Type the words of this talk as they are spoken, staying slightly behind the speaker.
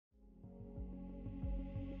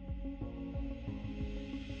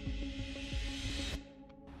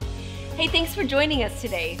Hey, thanks for joining us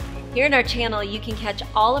today. Here in our channel, you can catch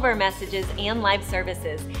all of our messages and live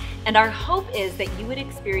services, and our hope is that you would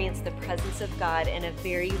experience the presence of God in a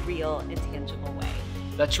very real and tangible way.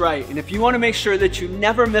 That's right, and if you want to make sure that you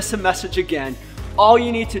never miss a message again, all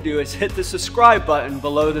you need to do is hit the subscribe button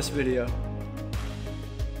below this video.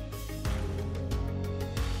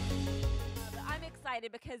 I'm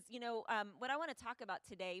excited because, what I want to talk about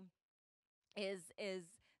today is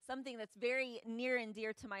something that's very near and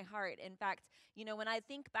dear to my heart. In fact, when I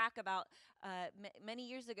think back about many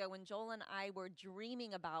years ago when Joel and I were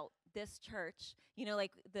dreaming about this church,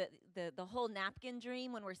 like the whole napkin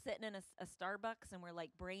dream when we're sitting in a Starbucks and we're like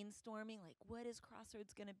brainstorming, like what is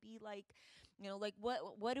Crossroads going to be like? Like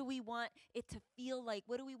what do we want it to feel like?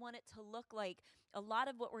 What do we want it to look like? A lot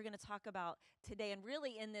of what we're going to talk about today and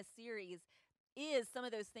really in this series is some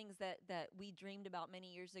of those things that we dreamed about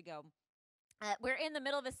many years ago. We're in the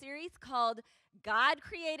middle of a series called God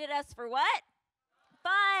Created Us for what?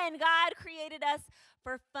 Fun. God created us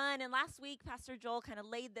for fun. And last week, Pastor Joel kind of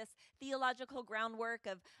laid this theological groundwork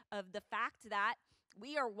of the fact that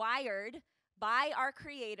we are wired by our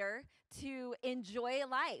Creator to enjoy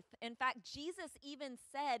life. In fact, Jesus even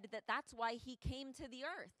said that that's why he came to the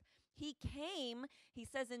earth. He came, he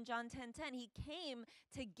says in John 10:10, he came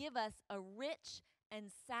to give us a rich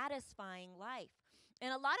and satisfying life.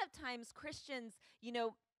 And a lot of times Christians,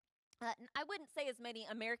 I wouldn't say as many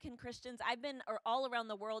American Christians. I've been all around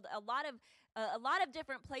the world, a lot of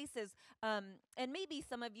different places, and maybe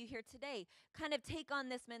some of you here today kind of take on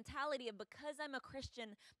this mentality of because I'm a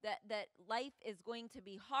Christian that life is going to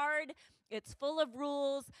be hard. It's full of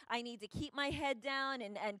rules. I need to keep my head down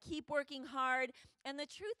and keep working hard. And the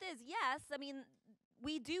truth is, yes,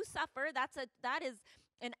 we do suffer. That is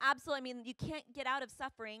an absolute. You can't get out of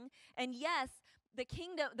suffering. And yes,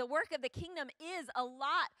 the work of the kingdom is a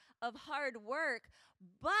lot of hard work,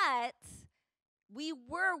 but we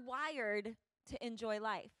were wired to enjoy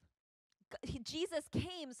life. Jesus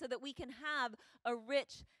came so that we can have a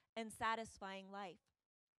rich and satisfying life.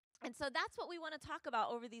 And so that's what we want to talk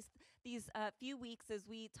about over these few weeks as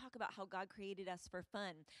we talk about how God created us for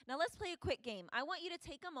fun. Now let's play a quick game. I want you to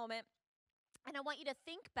take a moment and I want you to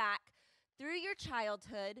think back through your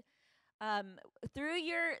childhood, through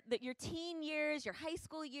your teen years, your high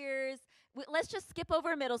school years. Let's just skip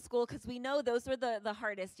over middle school because we know those were the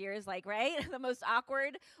hardest years, right? The most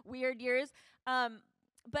awkward, weird years.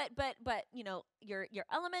 But your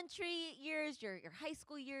elementary years, your high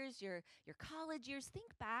school years, your college years.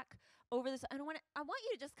 Think back over this. I want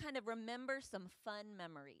you to just kind of remember some fun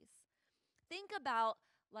memories. Think about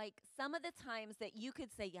like some of the times that you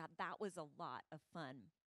could say, yeah, that was a lot of fun.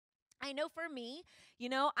 I know for me,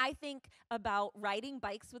 I think about riding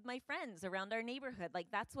bikes with my friends around our neighborhood. Like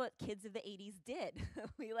that's what kids of the 80s did.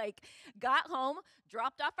 We got home,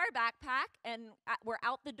 dropped off our backpack, and we're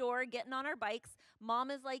out the door getting on our bikes. Mom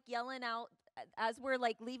is yelling out as we're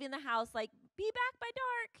leaving the house, be back by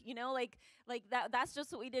dark, like that's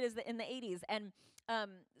just what we did in the 80s. And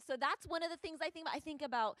so that's one of the things I think about. I think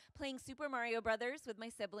about playing Super Mario Brothers with my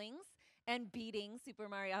siblings and beating Super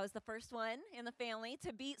Mario. I was the first one in the family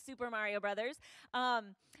to beat Super Mario Brothers.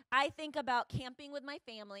 I think about camping with my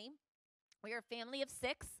family. We are a family of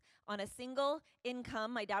 6 on a single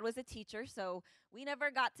income. My dad was a teacher, so we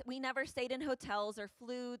never stayed in hotels or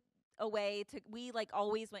flew away we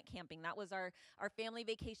always went camping. That was our family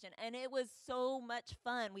vacation, and it was so much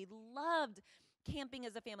fun. We loved camping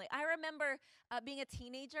as a family. I remember being a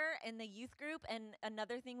teenager in the youth group, and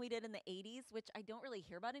another thing we did in the 80s, which I don't really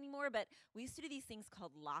hear about anymore, but we used to do these things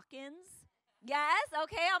called lock-ins. Yes,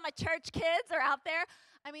 okay, all my church kids are out there.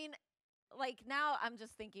 Now I'm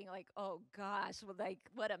just thinking oh gosh,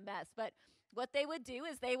 what a mess. But what they would do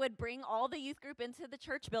is they would bring all the youth group into the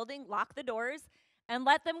church building, lock the doors, and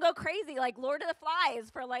let them go crazy like Lord of the Flies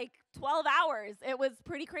for 12 hours. It was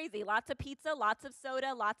pretty crazy. Lots of pizza, lots of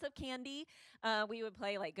soda, lots of candy. We would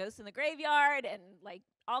play Ghosts in the Graveyard and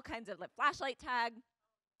all kinds of flashlight tag.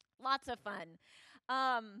 Lots of fun.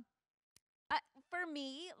 For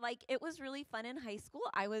me, it was really fun in high school.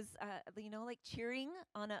 I was, cheering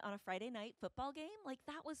on a Friday night football game.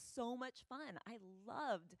 That was so much fun. I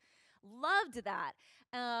loved that.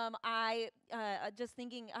 I just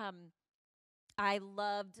thinking. I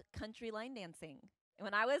loved country line dancing.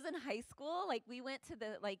 When I was in high school, we went to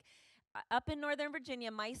up in Northern Virginia,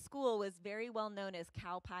 my school was very well known as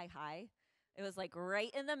Cow Pie High. It was right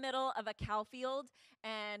in the middle of a cow field,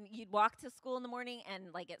 and you'd walk to school in the morning and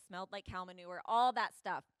it smelled like cow manure, all that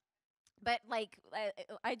stuff. But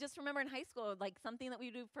I just remember in high school, something that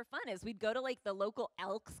we do for fun is we'd go to the local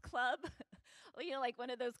Elks Club, one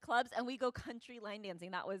of those clubs, and we go country line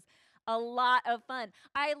dancing. That was A lot of fun.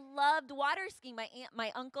 I loved water skiing. My aunt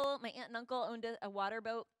and uncle owned a water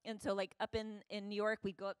boat, and so like up in New York,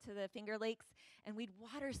 we'd go up to the Finger Lakes and we'd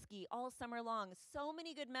water ski all summer long. So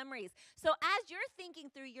many good memories. So as you're thinking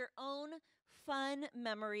through your own fun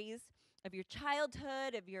memories of your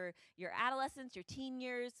childhood, of your adolescence, your teen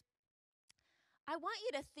years, I want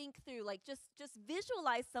you to think through, like, just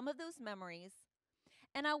visualize some of those memories,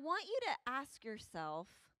 and I want you to ask yourself,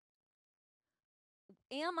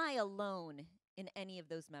 am I alone in any of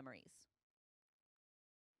those memories?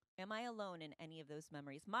 Am I alone in any of those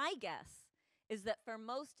memories? My guess is that for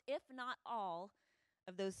most, if not all,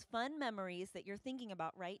 of those fun memories that you're thinking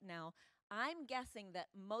about right now, I'm guessing that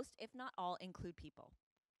most, if not all, include people.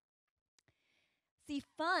 See,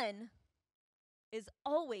 fun is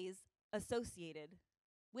always associated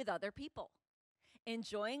with other people,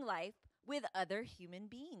 enjoying life with other human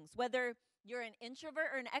beings. Whether you're an introvert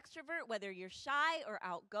or an extrovert, whether you're shy or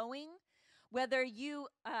outgoing, whether you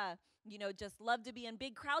just love to be in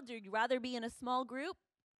big crowds or you'd rather be in a small group,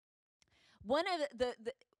 one of the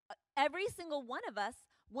every single one of us,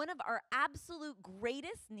 one of our absolute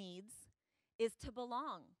greatest needs is to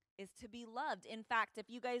belong, is to be loved. In fact, if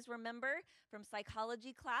you guys remember from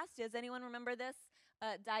psychology class, does anyone remember this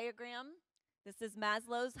diagram? This is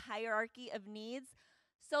Maslow's hierarchy of needs.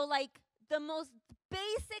 So, like, the most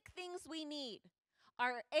basic things we need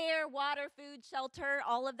are air, water, food, shelter,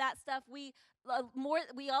 all of that stuff. We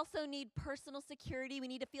also need personal security. We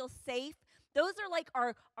need to feel safe. Those are like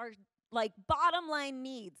our like bottom line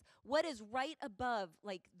needs. What is right above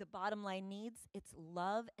like the bottom line needs? It's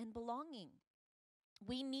love and belonging.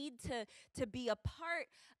 We need to be a part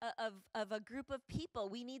of a group of people.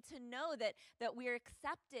 We need to know that we're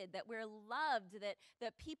accepted, that we're loved,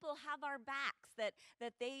 that people have our backs,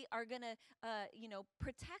 that they are going to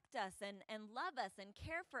protect us and love us and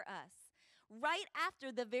care for us. Right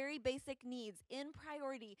after the very basic needs, in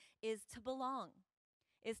priority, is to belong,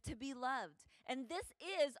 is to be loved. And this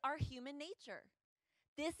is our human nature.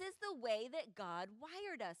 This is the way that God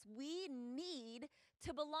wired us. We need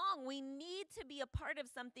to belong. We need to be a part of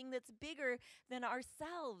something that's bigger than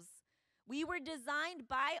ourselves. We were designed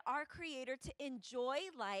by our Creator to enjoy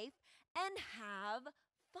life and have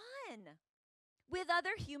fun with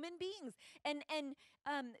other human beings. And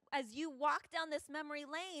as you walk down this memory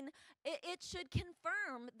lane, it should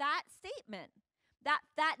confirm that statement.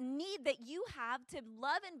 That need that you have to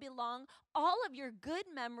love and belong. All of your good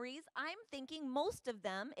memories, I'm thinking most of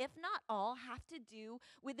them, if not all, have to do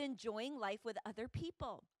with enjoying life with other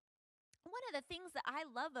people. One of the things that I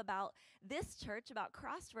love about this church, about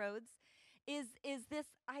Crossroads, is this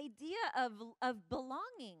idea of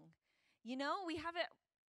belonging. You know, we have it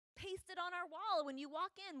pasted on our wall when you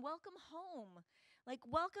walk in. Welcome home. Like,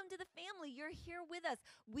 welcome to the family. You're here with us.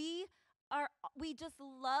 We just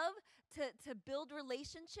love to build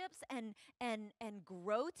relationships and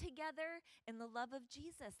grow together in the love of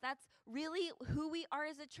Jesus. That's really who we are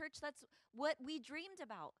as a church. That's what we dreamed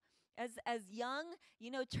about. As young,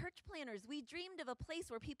 church planners, we dreamed of a place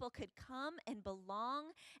where people could come and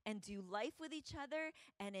belong and do life with each other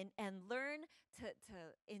and learn to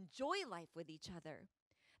enjoy life with each other.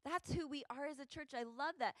 That's who we are as a church. I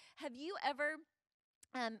love that. Have you ever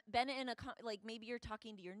been in like maybe you're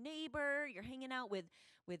talking to your neighbor, you're hanging out with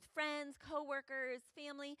friends, coworkers,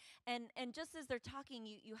 family, and just as they're talking,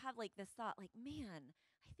 you have like this thought, like, man,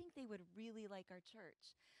 I think they would really like our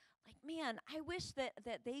church. Like, man, I wish that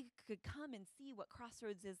they could come and see what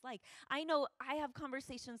Crossroads is like. I know I have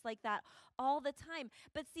conversations like that all the time.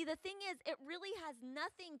 But see, the thing is, it really has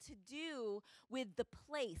nothing to do with the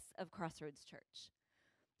place of Crossroads Church.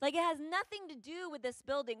 Like, it has nothing to do with this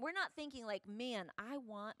building. We're not thinking like, man, I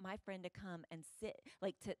want my friend to come and sit,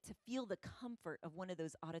 like to feel the comfort of one of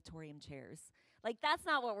those auditorium chairs. Like, that's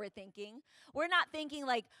not what we're thinking. We're not thinking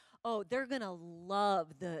like, oh, they're going to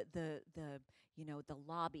love the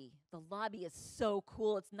lobby. The lobby is so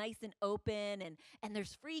cool. It's nice and open and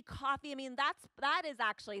there's free coffee. I mean, that is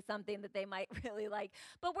actually something that they might really like.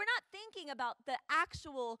 But we're not thinking about the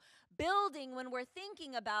actual building when we're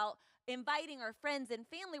thinking about inviting our friends and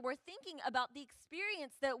family. We're thinking about the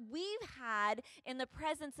experience that we've had in the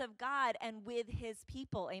presence of God and with his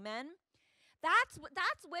people. Amen. That's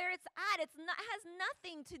where it's at. Has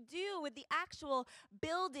nothing to do with the actual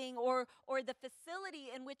building or the facility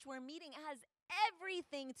in which we're meeting. It has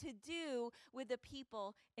everything to do with the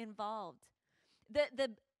people involved.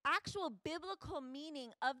 The actual biblical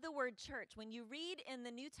meaning of the word church, when you read in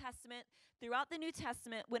the New Testament, throughout the New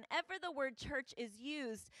Testament, whenever the word church is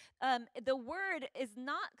used, the word is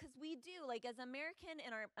not, because we do, like as American,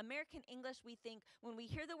 in our American English, we think, when we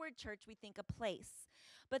hear the word church, we think a place.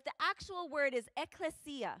 But the actual word is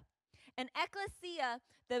ecclesia. And ecclesia,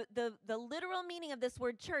 the literal meaning of this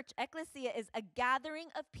word church, ecclesia, is a gathering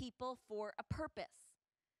of people for a purpose.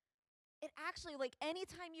 It actually, like,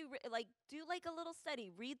 anytime you do like a little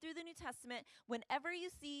study, read through the New Testament, whenever you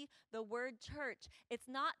see the word church, it's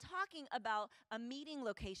not talking about a meeting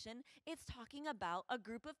location. It's talking about a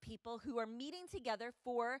group of people who are meeting together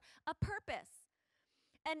for a purpose.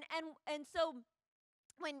 And so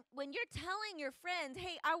when you're telling your friend,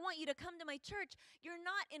 hey, I want you to come to my church, you're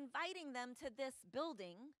not inviting them to this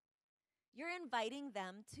building. You're inviting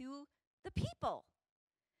them to the people.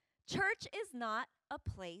 Church is not a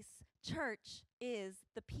place. Church is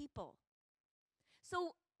the people.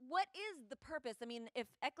 So what is the purpose? I mean, if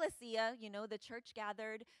ecclesia, the church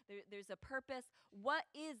gathered, there's a purpose. What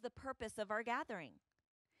is the purpose of our gathering?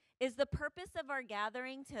 Is the purpose of our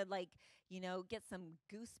gathering to, get some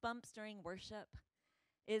goosebumps during worship?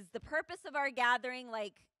 Is the purpose of our gathering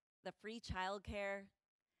like the free childcare?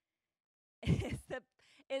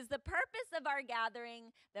 Is the purpose of our gathering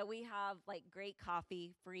that we have like great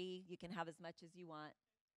coffee free? You can have as much as you want.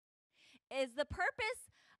 Is the purpose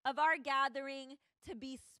of our gathering to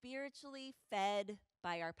be spiritually fed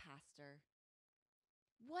by our pastor?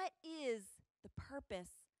 What is the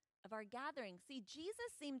purpose of our gathering? See,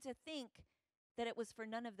 Jesus seemed to think that it was for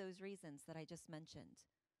none of those reasons that I just mentioned.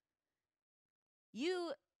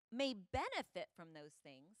 You may benefit from those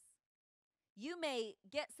things. You may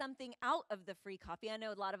get something out of the free coffee. I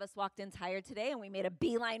know a lot of us walked in tired today, and we made a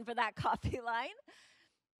beeline for that coffee line.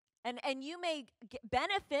 And you may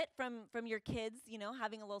benefit from your kids,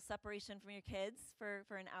 having a little separation from your kids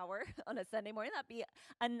for an hour on a Sunday morning. That'd be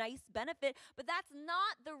a nice benefit. But that's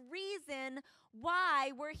not the reason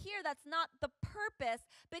why we're here. That's not the purpose,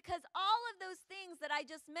 because all of those things that I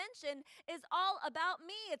just mentioned is all about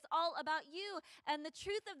me. It's all about you. And the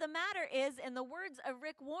truth of the matter is, in the words of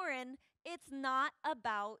Rick Warren, it's not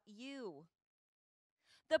about you.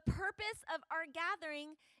 The purpose of our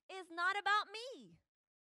gathering is not about me.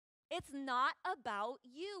 It's not about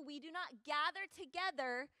you. We do not gather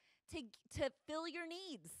together to fill your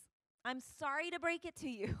needs. I'm sorry to break it to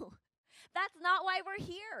you. That's not why we're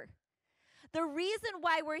here. The reason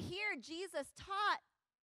why we're here, Jesus taught,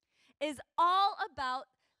 is all about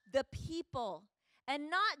the people. And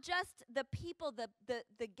not just the people,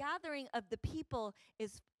 the gathering of the people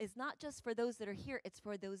is not just for those that are here, it's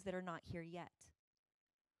for those that are not here yet.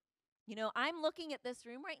 I'm looking at this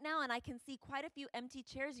room right now, and I can see quite a few empty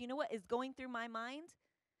chairs. You know what is going through my mind?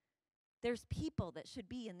 There's people that should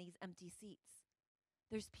be in these empty seats.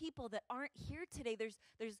 There's people that aren't here today.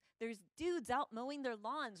 There's dudes out mowing their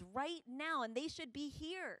lawns right now, and they should be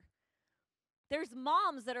here. There's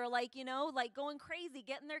moms that are like going crazy,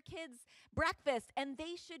 getting their kids breakfast, and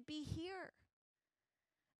they should be here.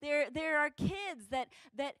 There are kids that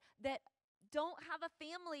don't have a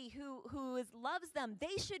family who loves them.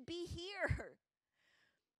 They should be here.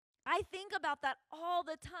 I think about that all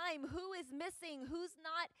the time. Who is missing? Who's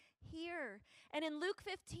not here? And in Luke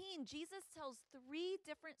 15, Jesus tells 3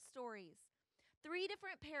 different stories, 3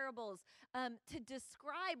 different parables to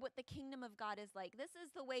describe what the kingdom of God is like. This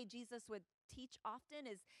is the way Jesus would teach often,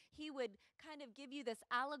 is he would kind of give you this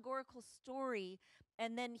allegorical story,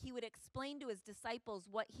 and then he would explain to his disciples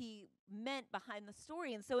what he meant behind the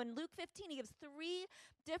story. And so in Luke 15, he gives 3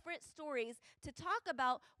 different stories to talk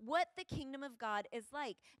about what the kingdom of God is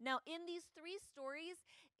like. Now, in these 3 stories,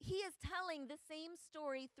 he is telling the same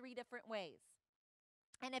story 3 different ways.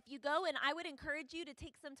 And if you go, and I would encourage you to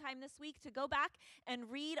take some time this week to go back and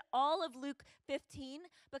read all of Luke 15,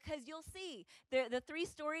 because you'll see the 3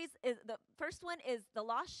 stories. The first one is the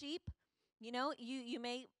lost sheep. You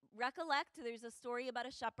may recollect there's a story about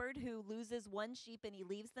a shepherd who loses one sheep, and he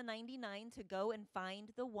leaves the 99 to go and find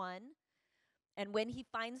the one. And when he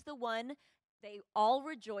finds the one, they all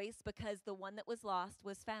rejoice because the one that was lost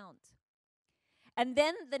was found. And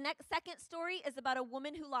then the second story is about a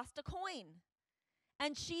woman who lost a coin.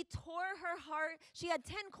 And she tore her heart. She had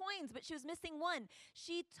 10 coins, but she was missing one.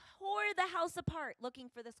 She tore the house apart looking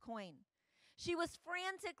for this coin. She was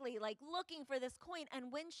frantically looking for this coin.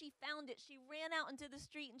 And when she found it, she ran out into the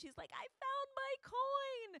street and she's like, I found my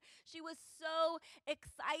coin. She was so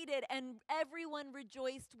excited, and everyone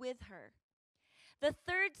rejoiced with her. The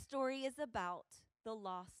third story is about the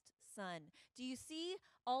lost son. Do you see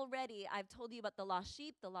already? I've told you about the lost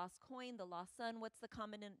sheep, the lost coin, the lost son. What's the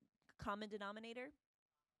common denominator?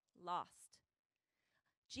 Lost.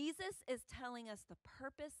 Jesus is telling us the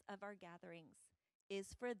purpose of our gatherings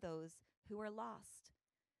is for those who are lost.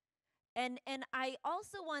 And I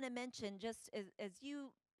also want to mention, just as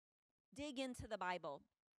you dig into the Bible,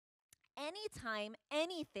 anytime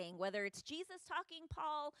anything, whether it's Jesus talking,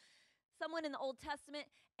 Paul someone in the Old Testament,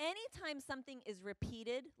 anytime something is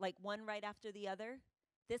repeated, like one right after the other,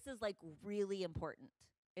 this is like really important.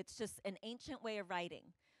 It's just an ancient way of writing.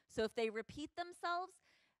 So if they repeat themselves,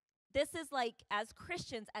 this is like, as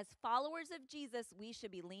Christians, as followers of Jesus, we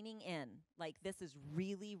should be leaning in. Like, this is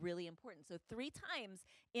really, really important. So 3 times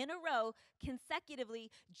in a row, consecutively,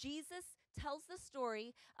 Jesus tells the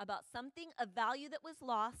story about something of value that was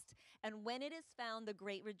lost, and when it is found, the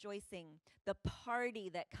great rejoicing, the party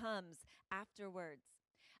that comes afterwards.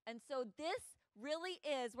 And so this really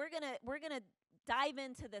is, we're gonna dive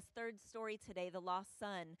into this third story today, the lost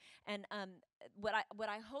son. And what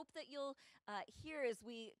I hope that you'll hear as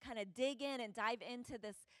we kind of dig in and dive into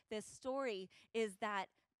this story is that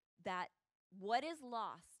what is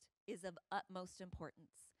lost is of utmost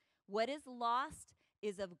importance. What is lost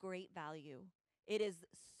is of great value. It is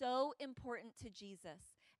so important to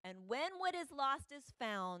Jesus. And when what is lost is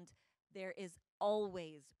found, there is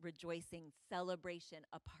always rejoicing, celebration,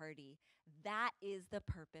 a party. That is the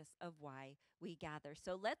purpose of why we gather.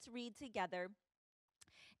 So let's read together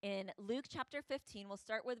in Luke chapter 15. We'll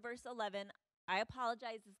start with verse 11. I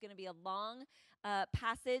apologize, it's going to be a long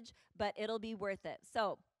passage, but it'll be worth it.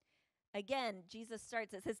 So again, Jesus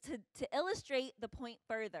starts, it says, to illustrate the point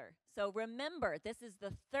further. So remember, this is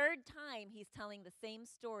the third time he's telling the same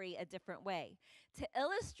story a different way. To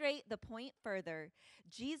illustrate the point further,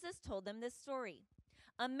 Jesus told them this story.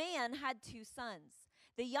 A man had 2 sons.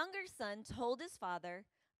 The younger son told his father,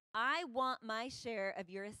 I want my share of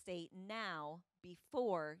your estate now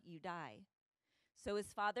before you die. So his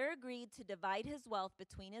father agreed to divide his wealth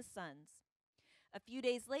between his sons. A few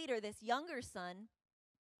days later, this younger son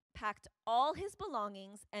packed all his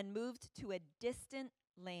belongings and moved to a distant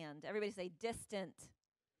land. Everybody say distant.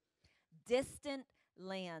 Distant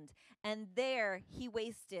land. And there he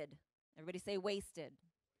wasted. Everybody say wasted.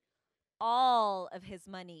 All of his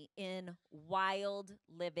money in wild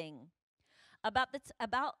living. About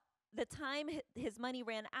the time his money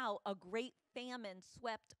ran out, a great famine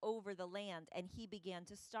swept over the land, and he began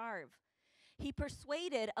to starve. He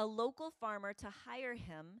persuaded a local farmer to hire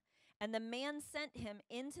him, and the man sent him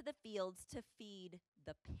into the fields to feed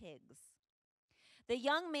the pigs. The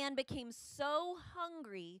young man became so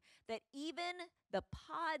hungry that even the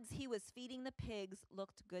pods he was feeding the pigs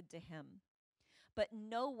looked good to him. But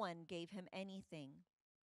no one gave him anything.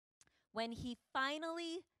 When he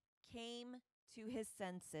finally came to his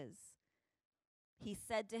senses, he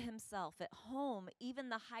said to himself, at home, even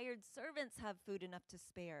the hired servants have food enough to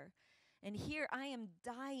spare. And here I am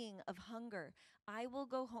dying of hunger. I will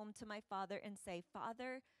go home to my father and say,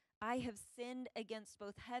 Father, I have sinned against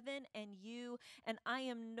both heaven and you, and I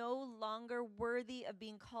am no longer worthy of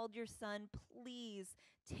being called your son. Please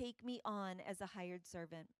take me on as a hired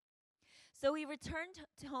servant. So he returned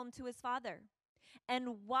home to his father.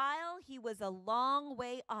 And while he was a long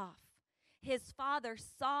way off, his father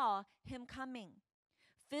saw him coming.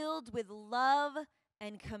 Filled with love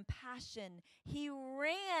and compassion, he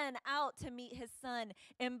ran out to meet his son,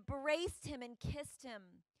 embraced him, and kissed him.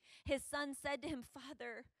 His son said to him,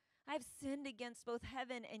 Father, I have sinned against both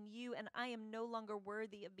heaven and you, and I am no longer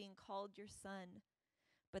worthy of being called your son.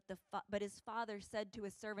 But his father said to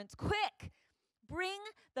his servants, Quick! Bring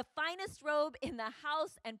the finest robe in the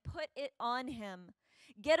house and put it on him.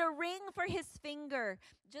 Get a ring for his finger.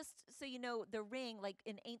 Just so you know, the ring, like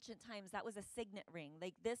in ancient times, that was a signet ring.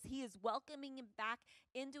 Like this, he is welcoming him back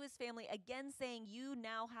into his family, again saying, you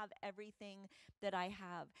now have everything that I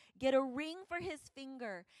have. Get a ring for his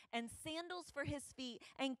finger and sandals for his feet,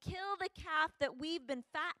 and kill the calf that we've been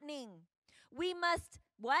fattening. We must,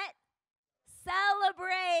 what?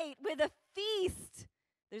 Celebrate with a feast.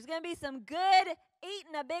 There's going to be some good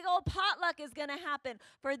eating. A big old potluck is going to happen.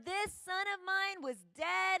 For this son of mine was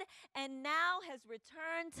dead and now has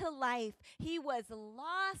returned to life. He was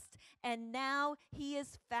lost and now he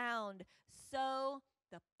is found. So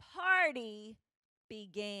the party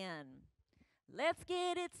began. Let's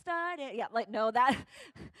get it started. Yeah, like, no, that,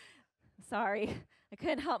 sorry, I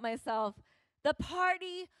couldn't help myself. The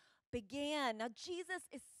party began. Now, Jesus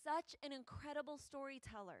is such an incredible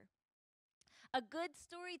storyteller. A good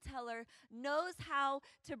storyteller knows how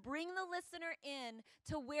to bring the listener in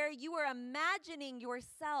to where you are imagining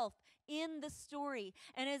yourself in the story.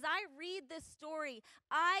 And as I read this story,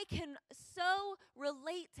 I can so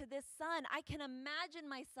relate to this son. I can imagine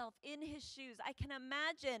myself in his shoes. I can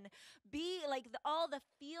imagine all the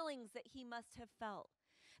feelings that he must have felt.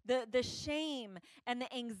 The shame and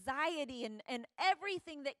the anxiety and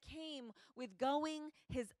everything that came with going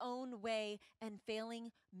his own way and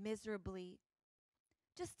failing miserably.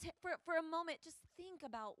 Just for a moment, just think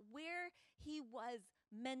about where he was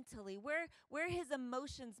mentally, where his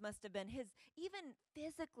emotions must have been, his even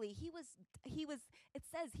physically. It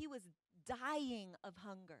says he was dying of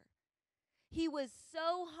hunger. He was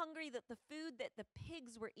so hungry that the food that the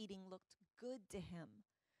pigs were eating looked good to him.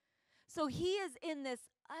 So he is in this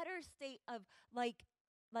utter state of like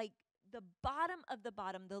the bottom of the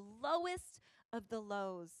bottom, the lowest of the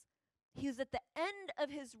lows. He was at the end of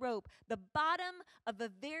his rope, the bottom of a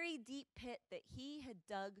very deep pit that he had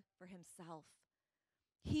dug for himself.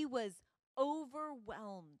 He was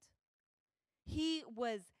overwhelmed. He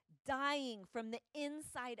was dying from the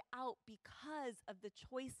inside out because of the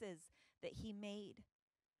choices that he made.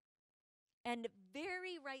 And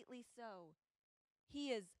very rightly so. He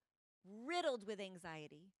is riddled with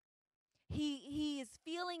anxiety. He is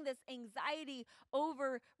feeling this anxiety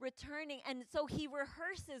over returning, and so he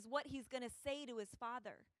rehearses what he's going to say to his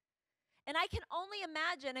father. And I can only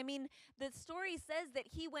imagine, I mean, the story says that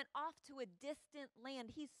he went off to a distant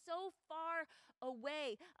land. He's so far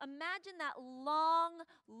away. Imagine that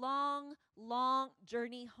long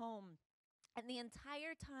journey home. And the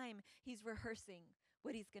entire time he's rehearsing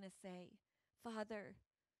what he's going to say. Father,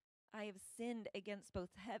 I have sinned against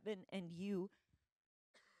both heaven and you,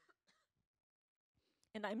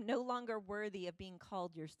 and I'm no longer worthy of being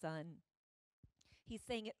called your son. He's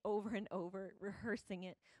saying it over and over, rehearsing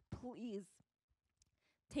it. Please,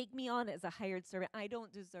 take me on as a hired servant. I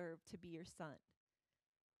don't deserve to be your son.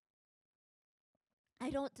 I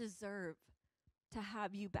don't deserve to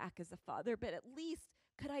have you back as a father, but at least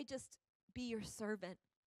could I just be your servant?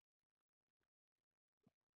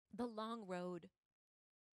 The long road,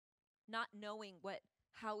 not knowing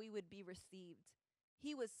how he would be received.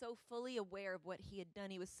 He was so fully aware of what he had done.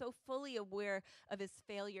 He was so fully aware of his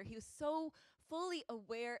failure. He was so fully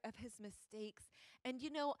aware of his mistakes. And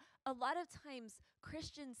a lot of times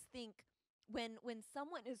Christians think when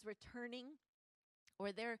someone is returning,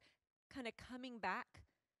 or they're kind of coming back,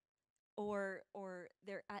 or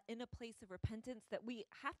they're in a place of repentance, that we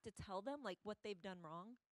have to tell them like what they've done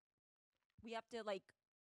wrong. We have to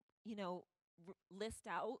list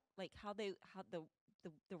out like how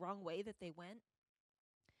the wrong way that they went.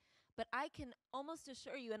 But I can almost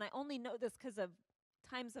assure you, and I only know this because of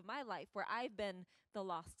times of my life where I've been the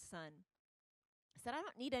lost son, I said, I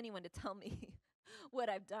don't need anyone to tell me what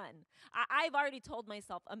I've done. I've already told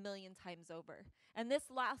myself 1,000,000 times over. And this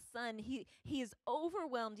last son, he is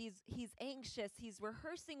overwhelmed. He's anxious. He's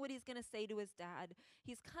rehearsing what he's going to say to his dad.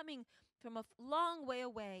 He's coming from a long way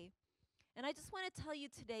away. And I just want to tell you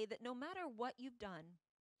today that no matter what you've done,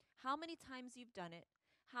 how many times you've done it,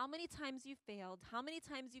 how many times you've failed, how many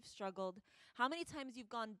times you've struggled, how many times you've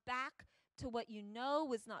gone back to what you know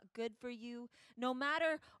was not good for you, no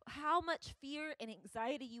matter how much fear and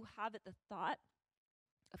anxiety you have at the thought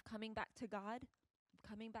of coming back to God, of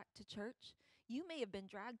coming back to church, you may have been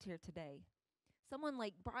dragged here today. Someone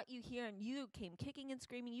brought you here and you came kicking and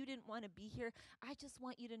screaming. You didn't want to be here. I just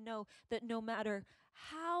want you to know that no matter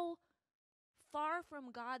how far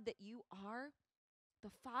from God that you are, the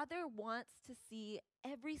Father wants to see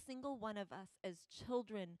every single one of us as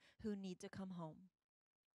children who need to come home.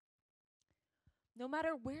 No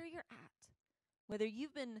matter where you're at, whether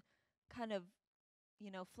you've been kind of,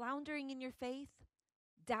 floundering in your faith,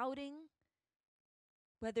 doubting,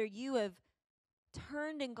 whether you have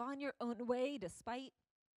turned and gone your own way despite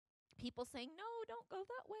people saying, no, don't go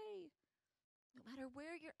that way. No matter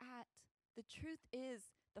where you're at, the truth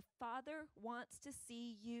is the Father wants to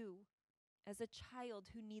see you as a child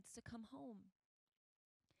who needs to come home.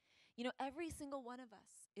 Every single one of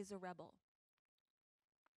us is a rebel.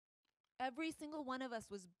 Every single one of us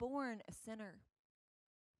was born a sinner.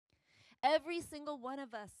 Every single one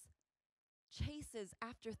of us chases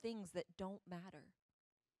after things that don't matter.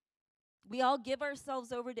 We all give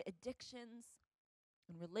ourselves over to addictions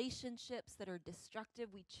and relationships that are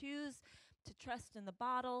destructive. We choose to trust in the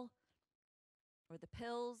bottle or the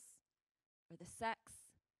pills or the sex,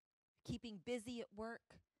 keeping busy at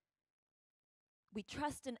work. We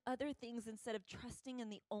trust in other things instead of trusting in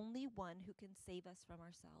the only one who can save us from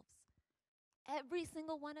ourselves. Every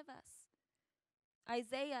single one of us.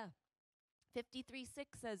 Isaiah 53:6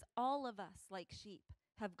 says, all of us, like sheep,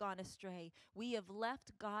 have gone astray. We have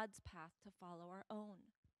left God's path to follow our own.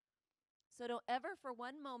 So don't ever for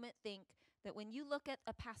one moment think that when you look at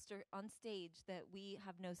a pastor on stage that we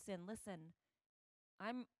have no sin. Listen,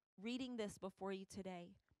 I'm reading this before you today.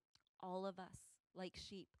 All of us, like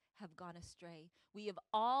sheep, have gone astray. We have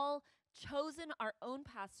all chosen our own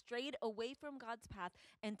path, strayed away from God's path,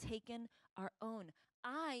 and taken our own.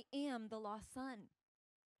 I am the lost son.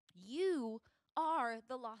 You are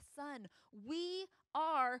the lost son. We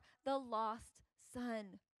are the lost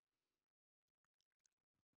son.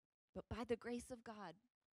 But by the grace of God,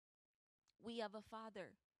 we have a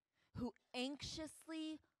Father who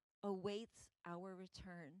anxiously awaits our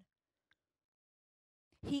return.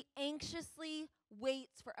 He anxiously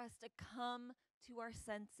waits for us to come to our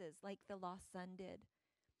senses like the lost son did.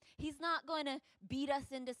 He's not going to beat us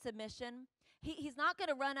into submission. He's not going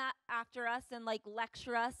to run after us and like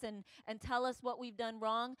lecture us and tell us what we've done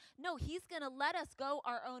wrong. No, he's going to let us go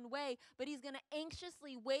our own way, but he's going to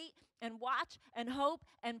anxiously wait and watch and hope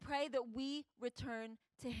and pray that we return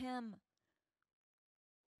to him.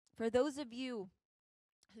 For those of you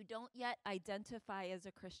who don't yet identify as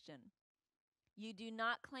a Christian, you do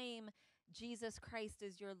not claim Jesus Christ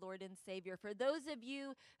is your Lord and Savior. For those of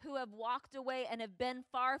you who have walked away and have been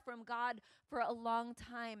far from God for a long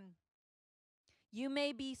time, you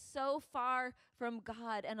may be so far from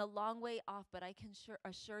God and a long way off, but I can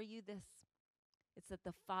assure you this. It's that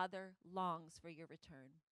the Father longs for your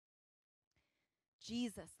return.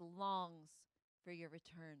 Jesus longs for your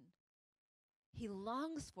return. He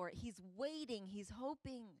longs for it. He's waiting. He's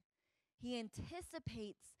hoping. He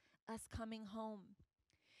anticipates us coming home.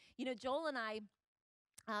 You know, Joel and I,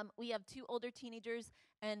 we have 2 older teenagers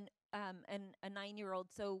and a 9-year-old,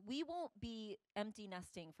 so we won't be empty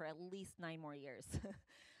nesting for at least 9 more years.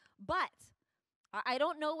 But I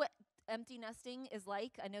don't know what empty nesting is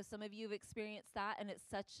like. I know some of you have experienced that, and it's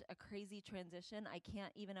such a crazy transition. I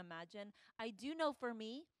can't even imagine. I do know for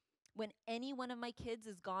me, when any one of my kids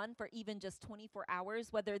is gone for even just 24 hours,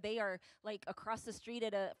 whether they are like across the street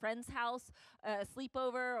at a friend's house, a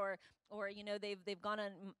sleepover, or you know, they've gone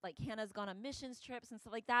on, like Hannah's gone on missions trips and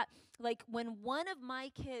stuff like that. Like when one of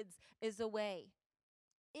my kids is away,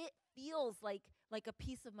 it feels like a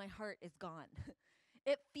piece of my heart is gone.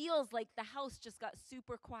 It feels like the house just got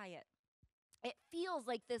super quiet. It feels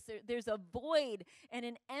like there's a void and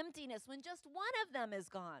an emptiness when just one of them is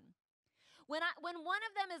gone. When one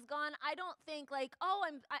of them is gone, I don't think like, oh,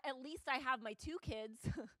 at least I have my 2 kids.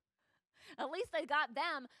 At least I got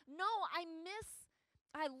them. No, I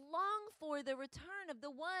long for the return of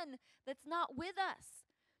the one that's not with us.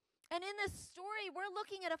 And in this story, we're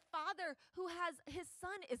looking at a father who has, his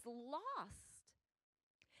son is lost.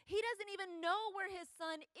 He doesn't even know where his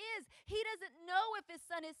son is. He doesn't know if his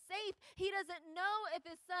son is safe. He doesn't know if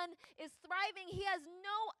his son is thriving. He has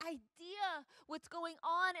no idea what's going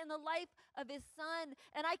on in the life of his son.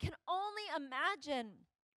 And I can only imagine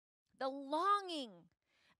the longing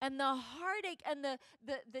and the heartache and the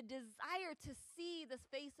desire to see the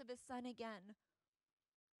face of his son again.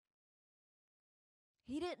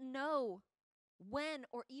 He didn't know when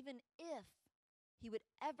or even if he would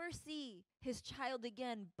ever see his child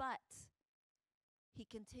again, but he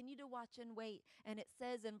continued to watch and wait. And it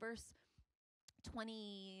says in verse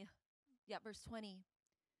 20,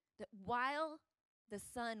 that while the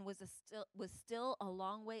son was still a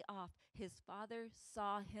long way off, his father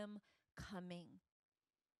saw him coming.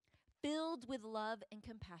 Filled with love and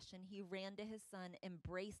compassion, he ran to his son,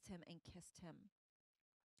 embraced him, and kissed him.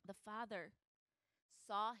 The father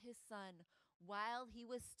saw his son while he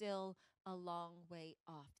was still a long way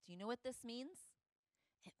off. Do you know what this means?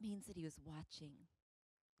 It means that he was watching.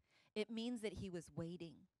 It means that he was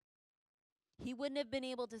waiting. He wouldn't have been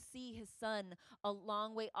able to see his son a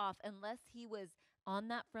long way off unless he was on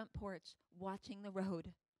that front porch watching the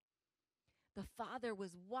road. The father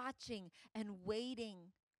was watching and waiting.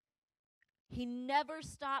 He never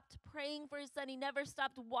stopped praying for his son. He never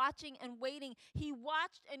stopped watching and waiting. He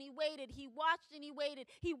watched and he waited. He watched and he waited.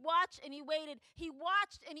 He watched and he waited. He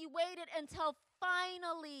watched and he waited until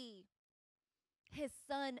finally his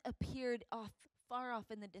son appeared far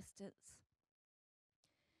off in the distance.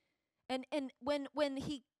 And when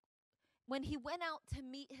he went out to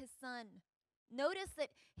meet his son, notice that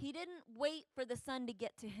he didn't wait for the son to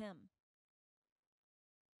get to him.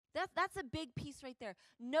 That's a big piece right there.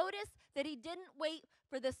 Notice that he didn't wait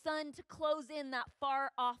for the son to close in that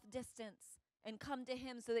far off distance and come to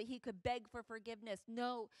him so that he could beg for forgiveness.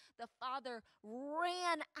 No, the father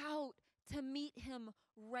ran out to meet him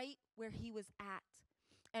right where he was at.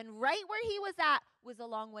 And right where he was at was a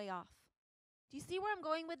long way off. Do you see where I'm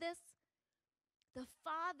going with this? The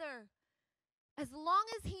father, as long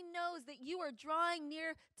as he knows that you are drawing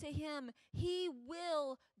near to him, he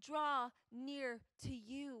will draw near to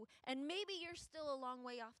you. And maybe you're still a long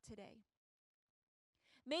way off today.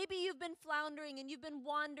 Maybe you've been floundering and you've been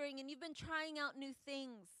wandering and you've been trying out new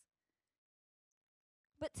things.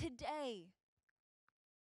 But today,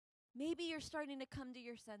 maybe you're starting to come to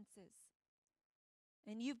your senses.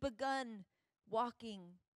 And you've begun walking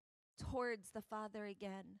towards the Father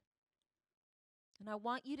again. And I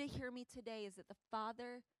want you to hear me today is that the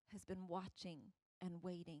Father has been watching and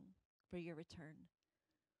waiting for your return.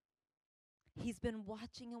 He's been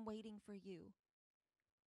watching and waiting for you.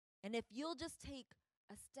 And if you'll just take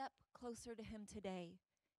a step closer to him today,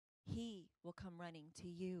 he will come running to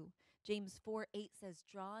you. James 4:8 says,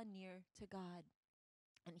 draw near to God,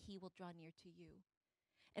 and he will draw near to you.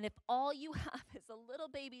 And if all you have is a little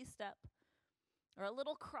baby step or a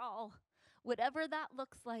little crawl, whatever that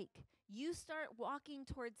looks like, you start walking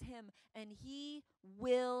towards him, and he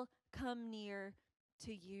will come near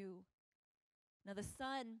to you. Now the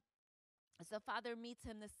Son, as the Father meets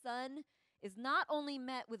him, the Son is not only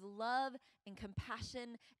met with love and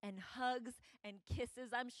compassion and hugs and kisses.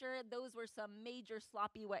 I'm sure those were some major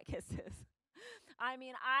sloppy wet kisses. I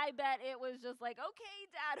mean, I bet it was just like, okay,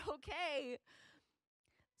 Dad, okay.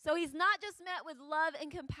 So he's not just met with love and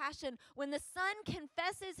compassion. When the Son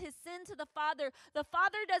confesses his sin to the Father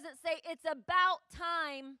doesn't say, it's about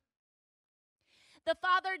time. The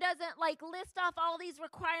Father doesn't list off all these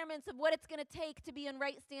requirements of what it's going to take to be in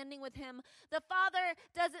right standing with him. The Father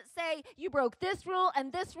doesn't say, you broke this rule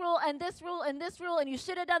and this rule and this rule and this rule and you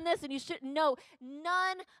should have done this and you shouldn't. No,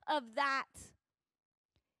 none of that.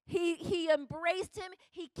 He embraced him,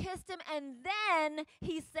 he kissed him, and then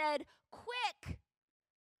he said, quick,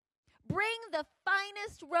 bring the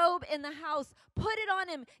finest robe in the house, put it on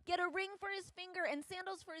him, get a ring for his finger and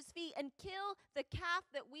sandals for his feet, and kill the calf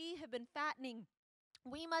that we have been fattening.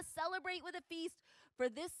 We must celebrate with a feast, for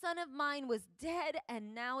this son of mine was dead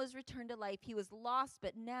and now is returned to life. He was lost,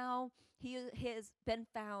 but now he has been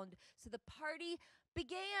found. So the party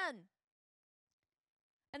began.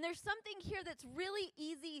 And there's something here that's really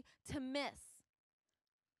easy to miss.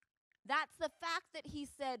 That's the fact that he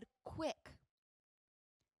said, quick.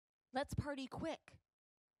 Let's party quick.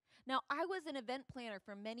 Now, I was an event planner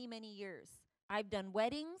for many, many years. I've done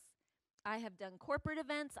weddings. I have done corporate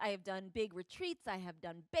events. I have done big retreats. I have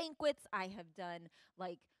done banquets. I have done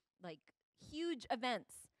like huge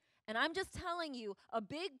events. And I'm just telling you, a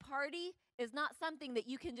big party is not something that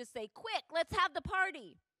you can just say, quick, let's have the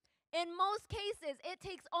party. In most cases, it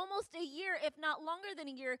takes almost a year, if not longer than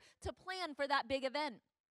a year, to plan for that big event.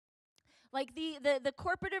 Like the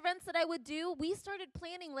corporate events that I would do, we started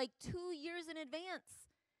planning 2 years in advance.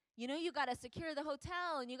 You know, you got to secure the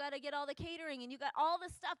hotel, and you got to get all the catering, and you got all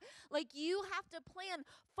the stuff. You have to plan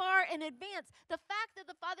far in advance. The fact that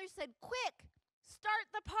the Father said, quick, start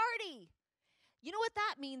the party. You know what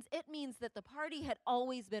that means? It means that the party had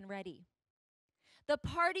always been ready. The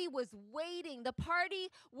party was waiting. The party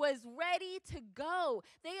was ready to go.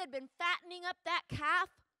 They had been fattening up that calf.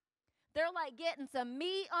 They're getting some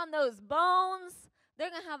meat on those bones.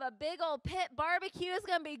 They're going to have a big old pit barbecue. It's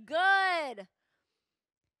going to be good.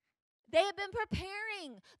 They had been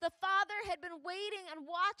preparing. The Father had been waiting and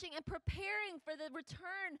watching and preparing for the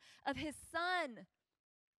return of his Son.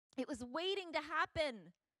 It was waiting to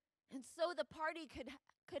happen. And so the party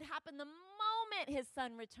could happen the moment his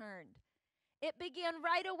Son returned. It began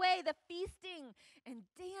right away, the feasting and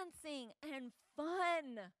dancing and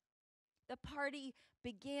fun. The party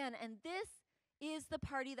began, and this is the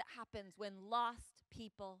party that happens when lost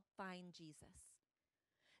people find Jesus.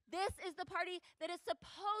 This is the party that is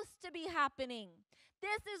supposed to be happening.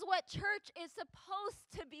 This is what church is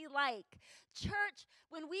supposed to be like. Church,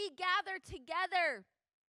 when we gather together,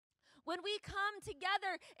 when we come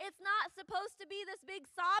together, it's not supposed to be this big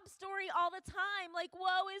sob story all the time,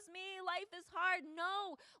 woe is me, life is hard.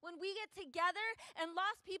 No, when we get together and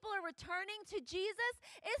lost people are returning to Jesus,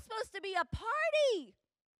 it's supposed to be a party.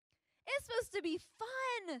 It's supposed to be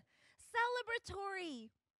fun,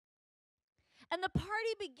 celebratory. And the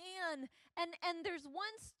party began, and there's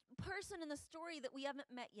one person in the story that we haven't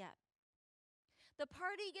met yet. The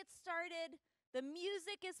party gets started, the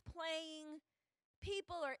music is playing,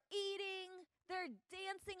 people are eating, they're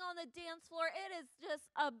dancing on the dance floor. It is just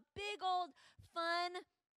a big old fun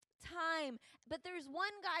time. But there's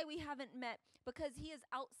one guy we haven't met because he is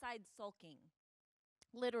outside sulking,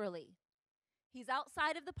 literally. He's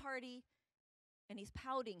outside of the party, and he's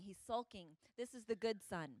pouting, he's sulking. This is the good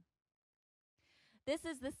son. This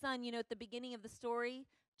is the son, at the beginning of the story,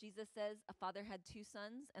 Jesus says a father had 2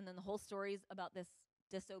 sons, and then the whole story is about this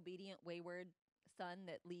disobedient, wayward son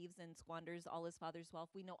that leaves and squanders all his father's wealth.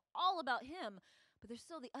 We know all about him, but there's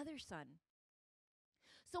still the other son.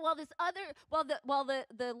 So while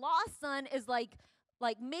the lost son is like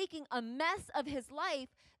making a mess of his life,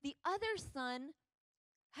 the other son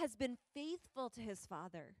has been faithful to his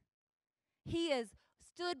father. He has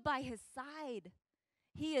stood by his side.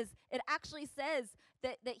 It actually says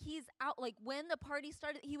that he's out, when the party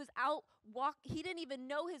started, he was out he didn't even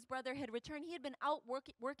know his brother had returned. He had been out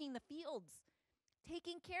working the fields,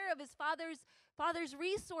 taking care of his father's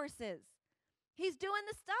resources. He's doing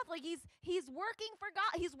the stuff. Like he's working for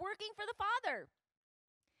God. He's working for the Father.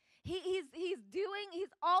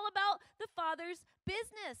 He's all about the Father's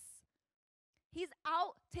business. He's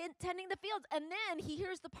out tending the fields, and then he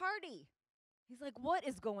hears the party. He's like, what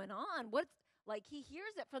is going on? He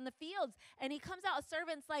hears it from the fields, and he comes out. A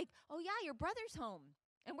servant's like, oh yeah, your brother's home,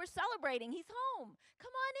 and we're celebrating. He's home.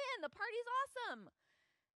 Come on in. The party's awesome.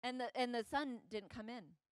 And the son didn't come in.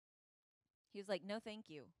 He was like, no, thank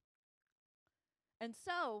you. And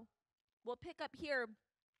so we'll pick up here.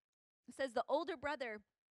 It says the older brother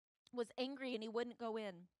was angry and he wouldn't go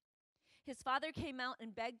in. His father came out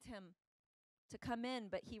and begged him to come in,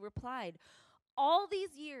 but he replied, all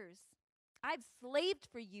these years I've slaved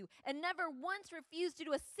for you and never once refused to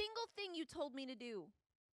do a single thing you told me to do.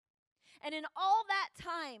 And in all that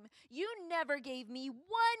time, you never gave me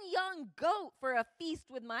one young goat for a feast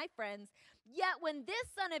with my friends. Yet when this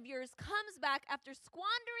son of yours comes back after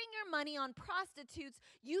squandering your money on prostitutes,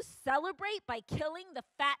 you celebrate by killing the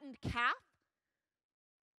fattened calf?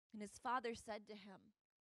 And his father said to him,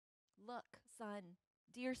 look, son,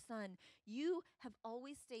 dear son, you have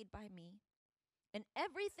always stayed by me, and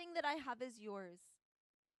everything that I have is yours.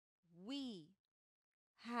 We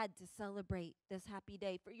had to celebrate this happy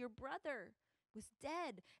day, for your brother was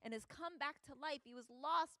dead and has come back to life. He was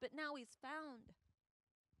lost, but now he's found.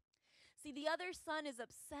 See, the other son is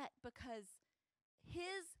upset because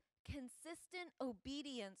his consistent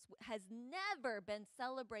obedience has never been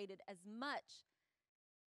celebrated as much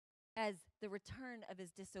as the return of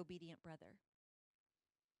his disobedient brother.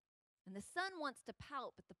 And the son wants to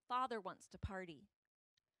pout, but the father wants to party.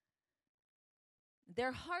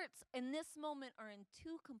 Their hearts in this moment are in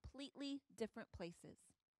two completely different places.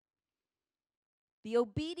 The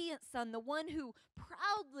obedient son, the one who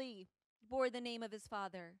proudly bore the name of his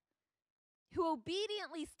father, who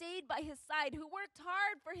obediently stayed by his side, who worked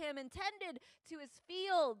hard for him and tended to his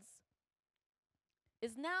fields,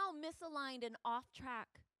 is now misaligned and off track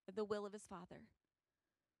of the will of his father.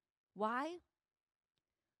 Why?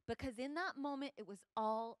 Because in that moment, it was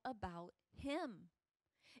all about him.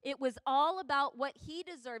 It was all about what he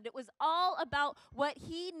deserved. It was all about what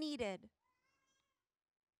he needed.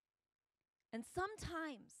 And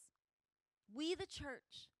sometimes, we the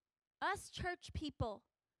church, us church people,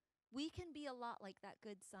 we can be a lot like that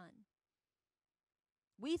good son.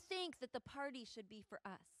 We think that the party should be for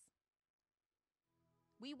us.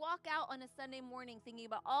 We walk out on a Sunday morning thinking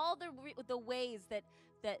about all the ways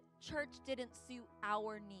that church didn't suit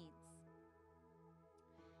our needs.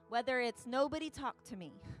 Whether it's nobody talked to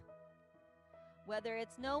me, whether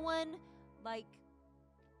it's no one, like,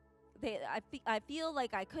 I feel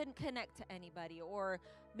like I couldn't connect to anybody, or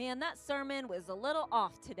man, that sermon was a little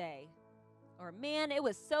off today, or man, it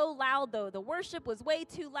was so loud though, the worship was way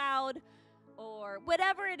too loud, or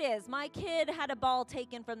whatever it is. My kid had a ball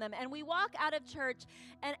taken from them, and we walk out of church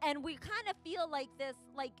and we kind of feel like this,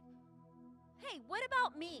 like, hey, what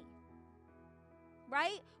about me?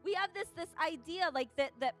 Right? We have this idea like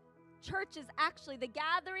that church is actually the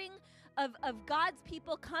gathering of God's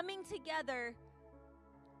people coming together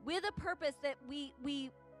with a purpose that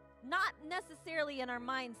we not necessarily in our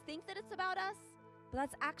minds think that it's about us, but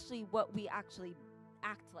that's actually what we actually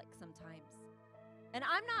act like sometimes. And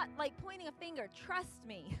I'm not like pointing a finger, trust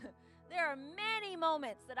me. There are many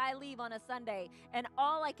moments that I leave on a Sunday and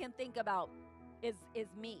all I can think about is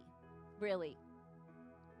me, really.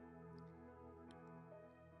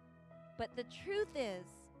 But the truth is,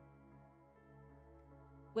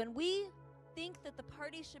 when we think that the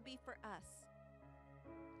party should be for us,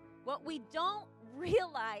 what we don't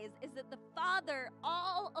realize is that the Father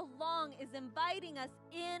all along is inviting us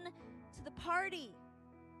in to the party.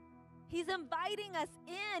 He's inviting us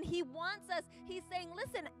in. He wants us. He's saying,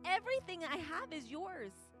 listen, everything I have is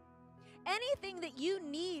yours. Anything that you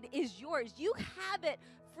need is yours. You have it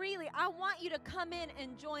freely. I want you to come in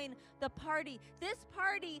and join the party. This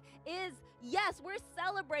party is, yes, we're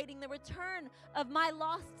celebrating the return of my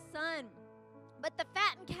lost son. But the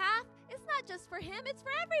fattened calf, it's not just for him, it's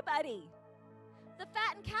for everybody. The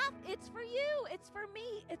fattened calf, it's for you, it's for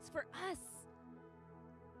me, it's for us.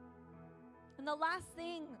 And the last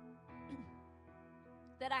thing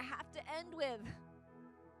that I have to end with,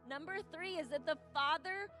 number 3, is that the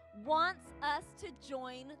Father wants us to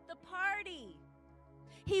join the party.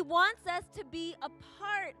 He wants us to be a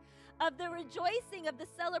part of the rejoicing, of the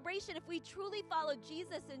celebration. If we truly follow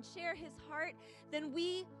Jesus and share his heart, then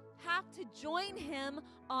we have to join him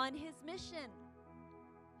on his mission.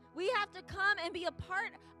 We have to come and be a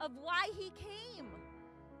part of why he came.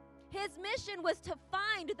 His mission was to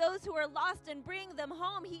find those who are lost and bring them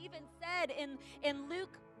home. He even said in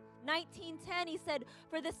Luke 19:10, he said,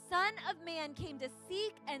 "For the Son of Man came to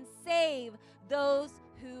seek and save those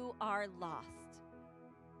who are lost."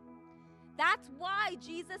 That's why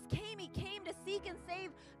Jesus came. He came to seek and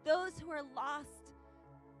save those who are lost.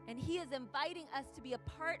 And he is inviting us to be a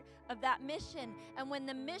part of that mission. And when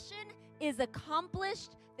the mission is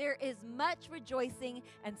accomplished, there is much rejoicing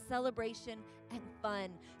and celebration and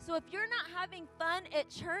fun. So if you're not having fun at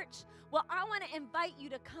church, well, I want to invite you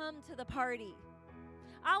to come to the party.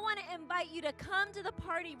 I want to invite you to come to the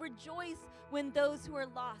party. Rejoice when those who are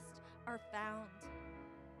lost are found.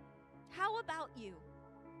 How about you?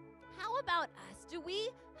 How about us? Do we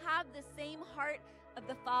have the same heart of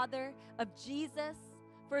the Father, of Jesus,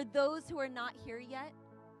 for those who are not here yet?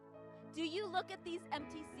 Do you look at these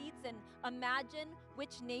empty seats and imagine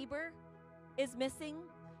which neighbor is missing,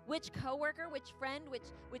 which coworker, which friend,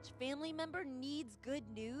 which family member needs good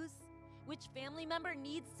news? Which family member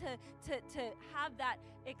needs to have that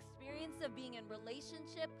experience of being in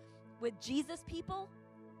relationship with Jesus people?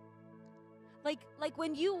 Like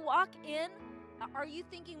when you walk in, are you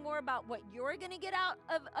thinking more about what you're going to get out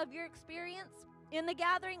of your experience in the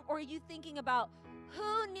gathering? Or are you thinking about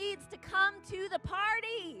who needs to come to the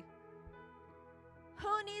party?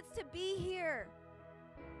 Who needs to be here?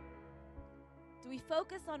 Do we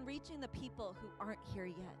focus on reaching the people who aren't here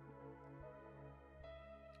yet?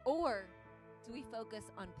 Or do we focus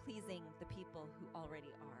on pleasing the people who already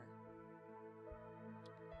are?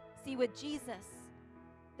 See, with Jesus,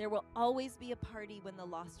 there will always be a party when the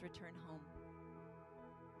lost return home.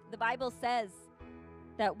 The Bible says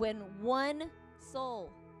that when one soul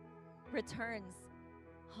returns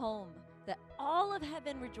home, that all of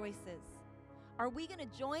heaven rejoices. Are we going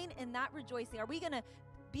to join in that rejoicing? Are we going to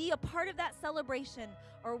be a part of that celebration?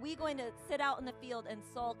 Or are we going to sit out in the field and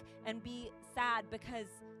sulk and be sad because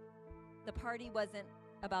the party wasn't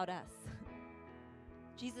about us?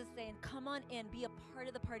 Jesus saying, come on in, be a part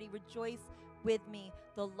of the party, rejoice with me.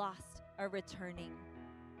 The lost are returning.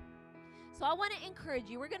 So I want to encourage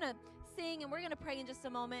you. We're going to sing and we're going to pray in just a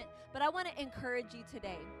moment, but I want to encourage you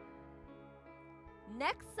today.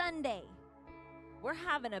 Next Sunday, we're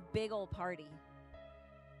having a big old party.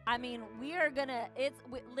 I mean, we are going to,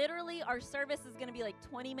 literally our service is going to be like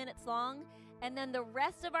 20 minutes long, and then the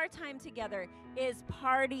rest of our time together is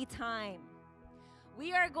party time.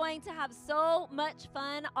 We are going to have so much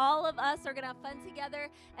fun. All of us are going to have fun together,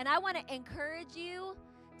 and I want to encourage you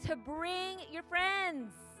to bring your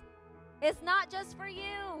friends. It's not just for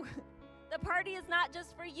you. The party is not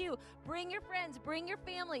just for you. Bring your friends, bring your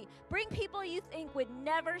family, bring people you think would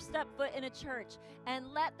never step foot in a church,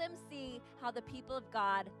 and let them see how the people of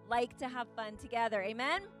God like to have fun together.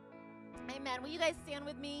 Amen? Amen. Will you guys stand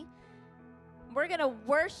with me? We're going to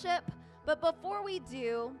worship, but before we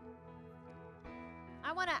do,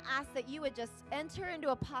 I want to ask that you would just enter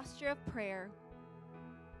into a posture of prayer.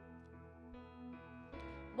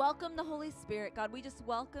 Welcome the Holy Spirit. God, we just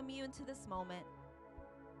welcome you into this moment.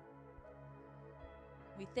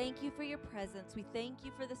 We thank you for your presence. We thank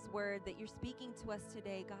you for this word that you're speaking to us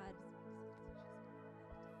today, God.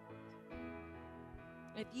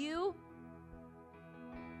 If you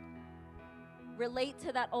relate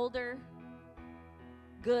to that older,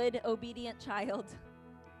 good, obedient child,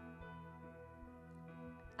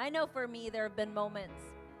 I know for me there have been moments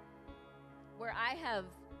where I have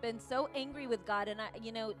been so angry with God, and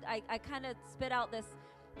I kind of spit out this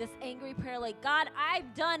angry prayer like, God,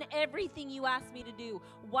 I've done everything you asked me to do.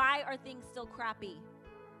 Why are things still crappy?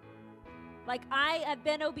 Like, I have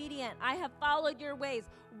been obedient. I have followed your ways.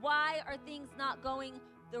 Why are things not going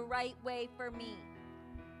the right way for me?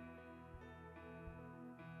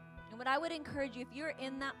 And what I would encourage you, if you're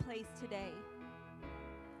in that place today,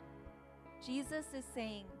 Jesus is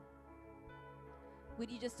saying, would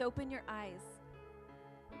you just open your eyes?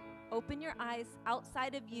 Open your eyes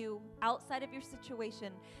outside of you, outside of your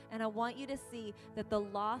situation, and I want you to see that the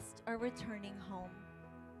lost are returning home.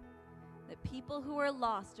 That people who are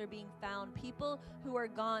lost are being found. People who are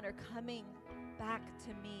gone are coming back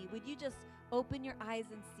to me. Would you just open your eyes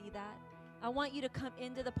and see that? I want you to come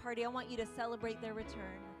into the party. I want you to celebrate their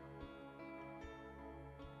return.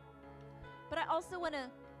 But I also want to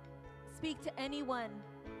speak to anyone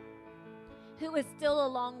who is still a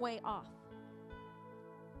long way off.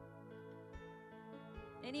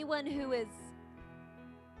 Anyone who is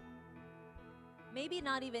maybe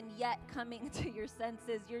not even yet coming to your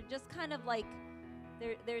senses. You're just kind of like,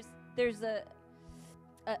 there's a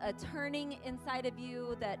turning inside of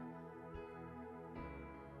you, that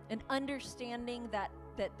an understanding that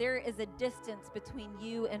there is a distance between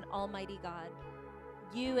you and Almighty God,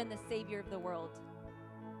 you and the Savior of the world.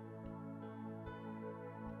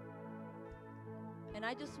 And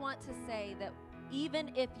I just want to say that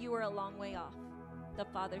even if you are a long way off, the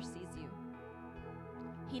Father sees you.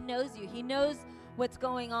 He knows you. He knows what's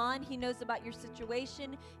going on. He knows about your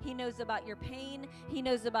situation. He knows about your pain. He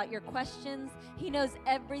knows about your questions. He knows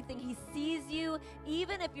everything. He sees you,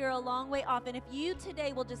 even if you're a long way off. And if you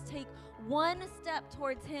today will just take one step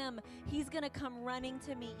towards him, he's going to come running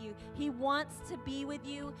to meet you. He wants to be with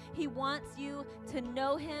you. He wants you to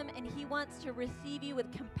know him, and he wants to receive you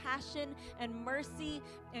with compassion and mercy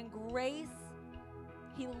and grace.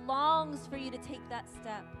 He longs for you to take that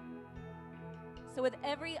step. So with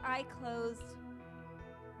every eye closed,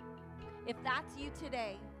 if that's you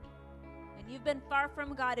today, and you've been far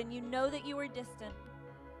from God and you know that you were distant,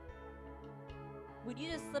 would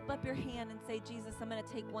you just slip up your hand and say, Jesus, I'm going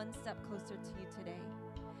to take one step closer to you today?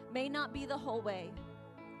 May not be the whole way.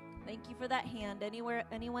 Thank you for that hand.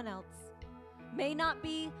 Anyone else? May not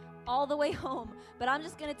be all the way home, but I'm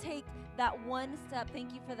just going to take that one step.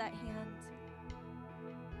 Thank you for that hand.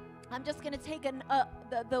 I'm just going to take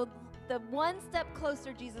the one step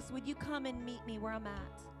closer, Jesus. Would you come and meet me where I'm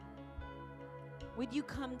at? Would you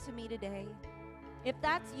come to me today? If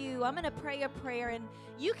that's you, I'm going to pray a prayer, and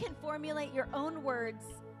you can formulate your own words.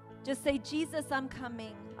 Just say, Jesus, I'm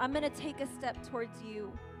coming. I'm going to take a step towards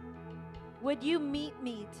you. Would you meet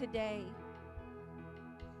me today?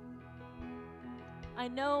 I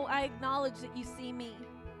acknowledge that you see me,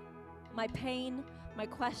 my pain, my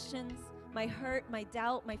questions, my hurt, my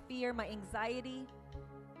doubt, my fear, my anxiety.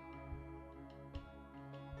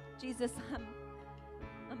 Jesus,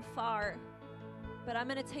 I'm far, but I'm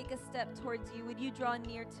going to take a step towards you. Would you draw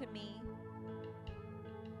near to me?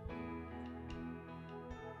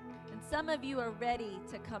 And some of you are ready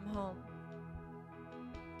to come home.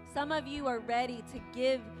 Some of you are ready to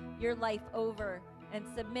give your life over and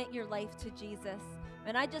submit your life to Jesus.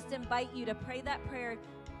 And I just invite you to pray that prayer.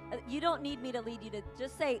 You don't need me to lead you to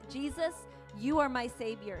just say, Jesus, you are my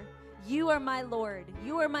Savior. You are my Lord.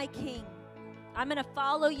 You are my King. I'm going to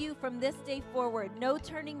follow you from this day forward. No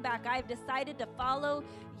turning back. I've decided to follow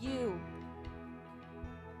you.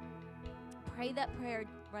 Pray that prayer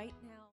right now.